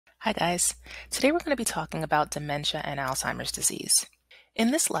Hi guys. Today we're going to be talking about dementia and Alzheimer's disease. In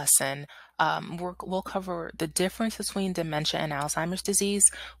this lesson, we'll cover the difference between dementia and Alzheimer's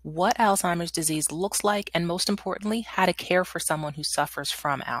disease, what Alzheimer's disease looks like, and most importantly, how to care for someone who suffers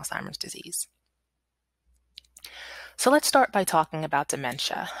from Alzheimer's disease. So let's start by talking about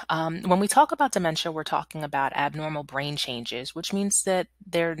dementia. When we talk about dementia, we're talking about abnormal brain changes, which means that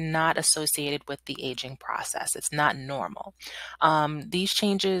they're not associated with the aging process. It's not normal. These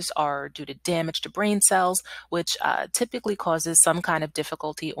changes are due to damage to brain cells, which typically causes some kind of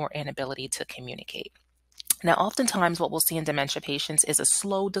difficulty or inability to communicate. Now, oftentimes what we'll see in dementia patients is a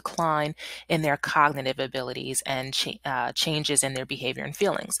slow decline in their cognitive abilities and changes in their behavior and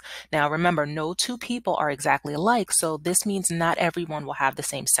feelings. Now, remember, no two people are exactly alike, so this means not everyone will have the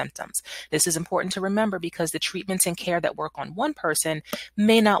same symptoms. This is important to remember because the treatments and care that work on one person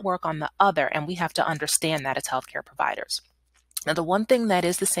may not work on the other, and we have to understand that as healthcare providers. Now, the one thing that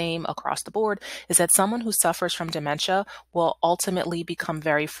is the same across the board is that someone who suffers from dementia will ultimately become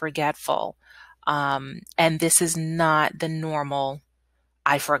very forgetful. And this is not the normal,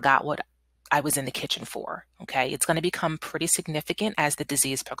 I forgot what I was in the kitchen for. Okay. It's going to become pretty significant as the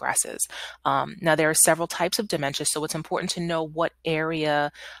disease progresses. Now, there are several types of dementia, so it's important to know what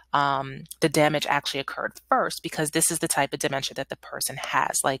area the damage actually occurred first, because this is the type of dementia that the person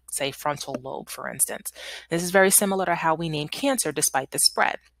has, like, say, frontal lobe, for instance. This is very similar to how we name cancer despite the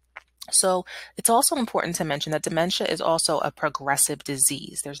spread. So it's also important to mention that dementia is also a progressive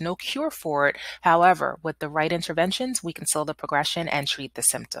disease. There's no cure for it. However, with the right interventions, we can slow the progression and treat the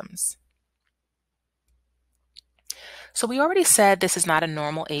symptoms. So we already said this is not a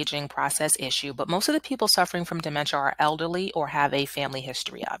normal aging process issue, but most of the people suffering from dementia are elderly or have a family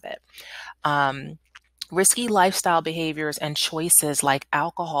history of it. Risky lifestyle behaviors and choices like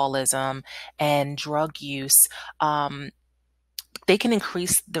alcoholism and drug use, they can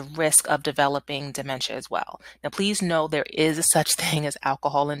increase the risk of developing dementia as well. Now, please know there is a such thing as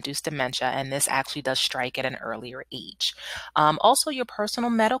alcohol-induced dementia, and this actually does strike at an earlier age. Also, your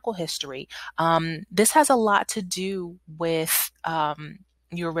personal medical history. This has a lot to do with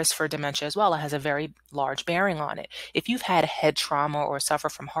your risk for dementia as well. It has a very large bearing on it. If you've had head trauma or suffer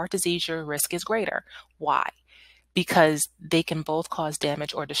from heart disease, your risk is greater. Why? Because they can both cause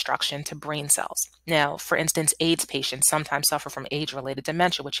damage or destruction to brain cells. Now, for instance, AIDS patients sometimes suffer from age-related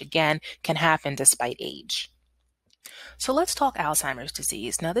dementia, which again can happen despite age. So let's talk Alzheimer's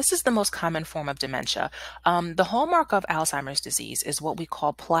disease. Now, this is the most common form of dementia. The hallmark of Alzheimer's disease is what we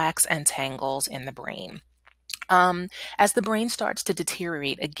call plaques and tangles in the brain. As the brain starts to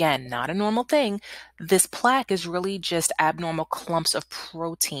deteriorate, again, not a normal thing, this plaque is really just abnormal clumps of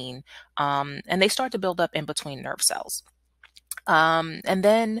protein, and they start to build up in between nerve cells. And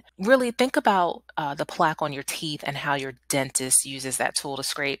then really think about the plaque on your teeth and how your dentist uses that tool to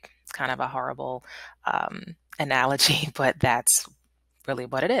scrape. It's kind of a horrible analogy, but that's really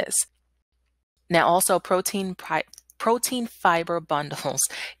what it is. Now, also protein fiber bundles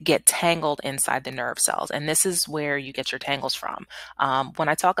get tangled inside the nerve cells, and this is where you get your tangles from. When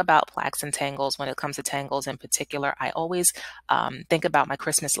I talk about plaques and tangles, when it comes to tangles in particular, I always think about my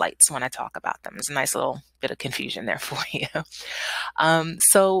Christmas lights when I talk about them. There's a nice little bit of confusion there for you.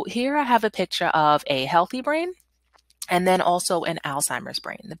 So here I have a picture of a healthy brain and then also an Alzheimer's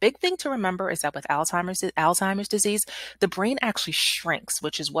brain. The big thing to remember is that with Alzheimer's disease, the brain actually shrinks,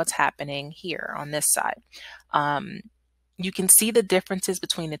 which is what's happening here on this side. You can see the differences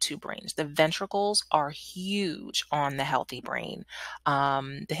between the two brains. The ventricles are huge on the healthy brain.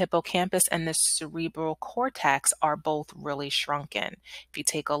 The hippocampus and the cerebral cortex are both really shrunken. If you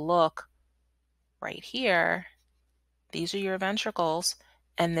take a look right here, these are your ventricles,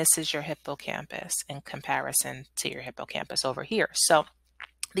 and this is your hippocampus in comparison to your hippocampus over here. So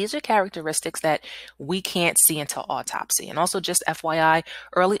these are characteristics that we can't see until autopsy. And also, just FYI,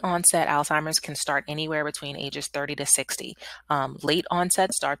 early onset Alzheimer's can start anywhere between ages 30 to 60. Late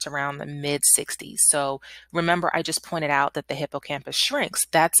onset starts around the mid 60s. So remember, I just pointed out that the hippocampus shrinks.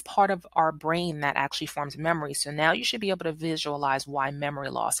 That's part of our brain that actually forms memory. So now you should be able to visualize why memory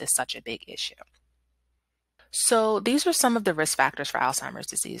loss is such a big issue. So these are some of the risk factors for Alzheimer's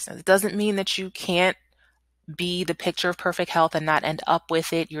disease. Now, it doesn't mean that you can't be the picture of perfect health and not end up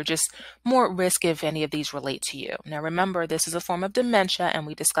with it. You're just more at risk if any of these relate to you. Now, remember, this is a form of dementia, and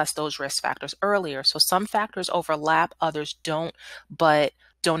we discussed those risk factors earlier. So some factors overlap, others don't, but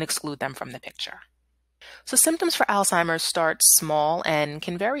don't exclude them from the picture. So symptoms for Alzheimer's start small and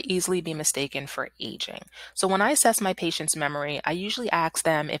can very easily be mistaken for aging. So when I assess my patient's memory, I usually ask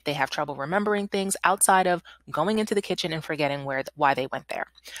them if they have trouble remembering things outside of going into the kitchen and forgetting why they went there.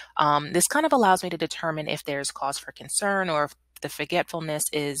 This kind of allows me to determine if there's cause for concern or if the forgetfulness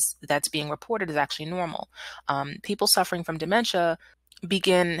that's being reported is actually normal. People suffering from dementia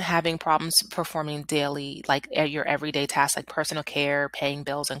begin having problems performing daily, like your everyday tasks, like personal care, paying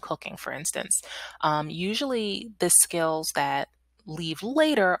bills, and cooking, for instance. Usually, the skills that leave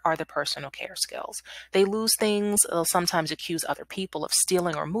later are the personal care skills. They lose things, they'll sometimes accuse other people of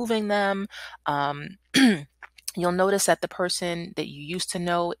stealing or moving them. Um, You'll notice that the person that you used to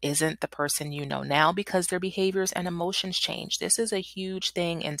know isn't the person you know now because their behaviors and emotions change. This is a huge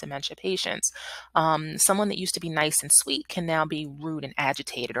thing in dementia patients. Someone that used to be nice and sweet can now be rude and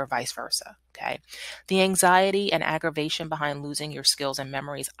agitated, or vice versa. Okay. The anxiety and aggravation behind losing your skills and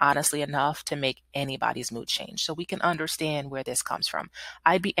memories, honestly enough to make anybody's mood change. So we can understand where this comes from.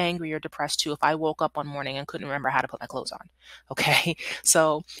 I'd be angry or depressed too if I woke up one morning and couldn't remember how to put my clothes on. Okay.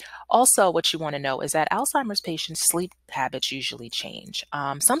 So also, what you want to know is that Alzheimer's patients' sleep habits usually change,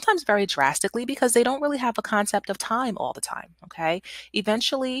 sometimes very drastically because they don't really have a concept of time all the time. Okay.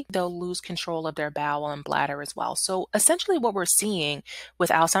 Eventually, they'll lose control of their bowel and bladder as well. So essentially, what we're seeing with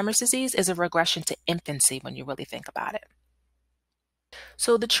Alzheimer's disease is a regression to infancy when you really think about it.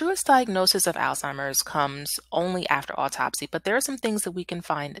 So the truest diagnosis of Alzheimer's comes only after autopsy, but there are some things that we can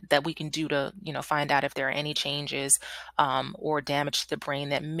do to, find out if there are any changes or damage to the brain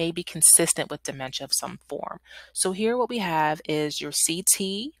that may be consistent with dementia of some form. So here what we have is your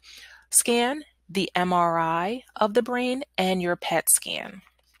CT scan, the MRI of the brain, and your PET scan.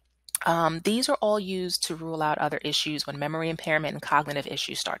 These are all used to rule out other issues when memory impairment and cognitive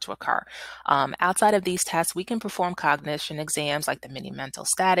issues start to occur. Outside of these tests, we can perform cognition exams like the mini mental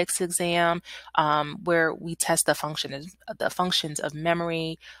statics exam, where we test the functions of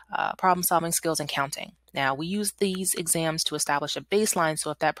memory, problem-solving skills, and counting. Now, we use these exams to establish a baseline, so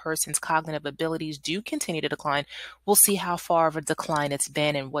if that person's cognitive abilities do continue to decline, we'll see how far of a decline it's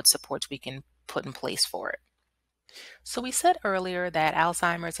been and what supports we can put in place for it. So we said earlier that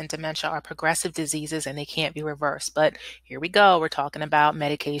Alzheimer's and dementia are progressive diseases and they can't be reversed. But here we go. We're talking about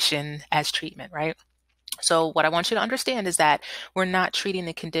medication as treatment, right? So what I want you to understand is that we're not treating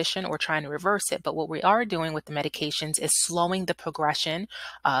the condition or trying to reverse it, but what we are doing with the medications is slowing the progression,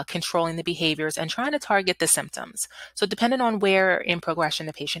 controlling the behaviors, and trying to target the symptoms. So depending on where in progression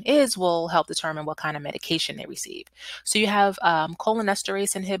the patient is will help determine what kind of medication they receive. So you have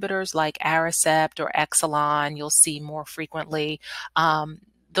cholinesterase inhibitors like Aricept or Exelon, you'll see more frequently.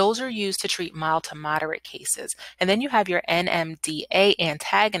 Those are used to treat mild to moderate cases. And then you have your NMDA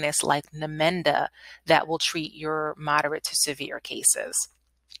antagonists like Namenda that will treat your moderate to severe cases.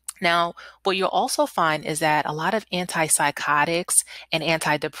 Now, what you'll also find is that a lot of antipsychotics and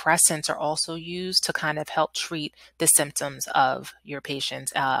antidepressants are also used to kind of help treat the symptoms of your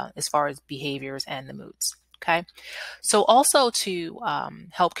patients as far as behaviors and the moods. Okay. So also to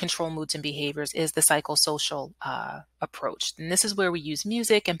help control moods and behaviors is the psychosocial approach. And this is where we use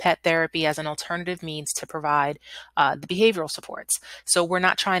music and pet therapy as an alternative means to provide the behavioral supports. So we're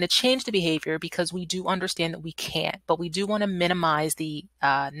not trying to change the behavior because we do understand that we can't, but we do want to minimize the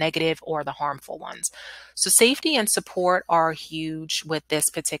negative or the harmful ones. So safety and support are huge with this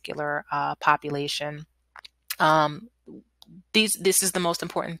particular population. This is the most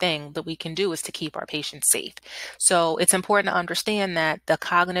important thing that we can do is to keep our patients safe. So it's important to understand that the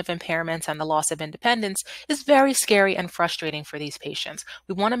cognitive impairments and the loss of independence is very scary and frustrating for these patients.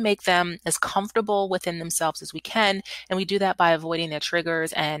 We want to make them as comfortable within themselves as we can, and we do that by avoiding their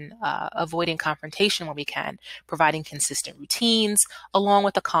triggers and avoiding confrontation when we can, providing consistent routines, along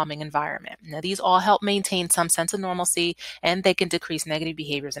with a calming environment. Now, these all help maintain some sense of normalcy, and they can decrease negative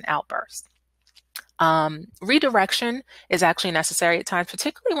behaviors and outbursts. Redirection is actually necessary at times,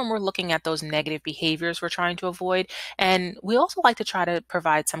 particularly when we're looking at those negative behaviors we're trying to avoid. And we also like to try to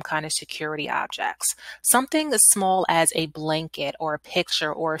provide some kind of security objects. Something as small as a blanket or a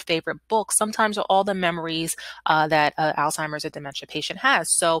picture or a favorite book sometimes are all the memories that an Alzheimer's or dementia patient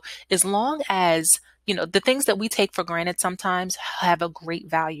has. So as long as the things that we take for granted sometimes have a great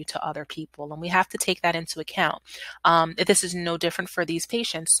value to other people, and we have to take that into account. This is no different for these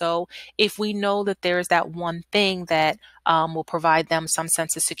patients. So if we know that there's that one thing that will provide them some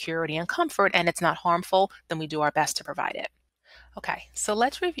sense of security and comfort, and it's not harmful, then we do our best to provide it. Okay, so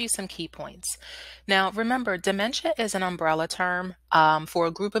let's review some key points. Now, remember, dementia is an umbrella term for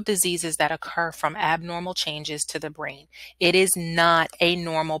a group of diseases that occur from abnormal changes to the brain. It is not a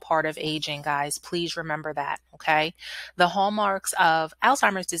normal part of aging, guys. Please remember that, okay? The hallmarks of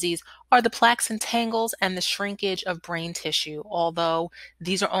Alzheimer's disease are the plaques and tangles and the shrinkage of brain tissue, although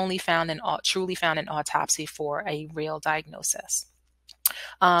these are only truly found in autopsy for a real diagnosis.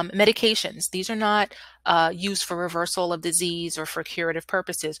 Medications, these are not used for reversal of disease or for curative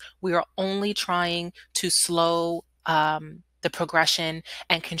purposes. We are only trying to slow the progression,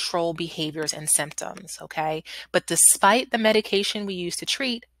 and control behaviors and symptoms, okay? But despite the medication we use to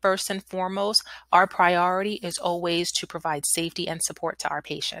treat, first and foremost, our priority is always to provide safety and support to our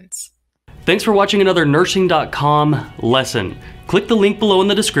patients. Thanks for watching another nursing.com lesson. Click the link below in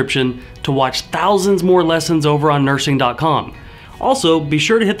the description to watch thousands more lessons over on nursing.com. Also, be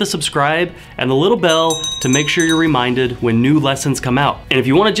sure to hit the subscribe and the little bell to make sure you're reminded when new lessons come out. And if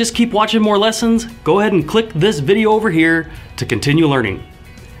you want to just keep watching more lessons, go ahead and click this video over here to continue learning.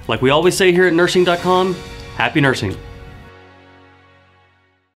 Like we always say here at nursing.com, happy nursing.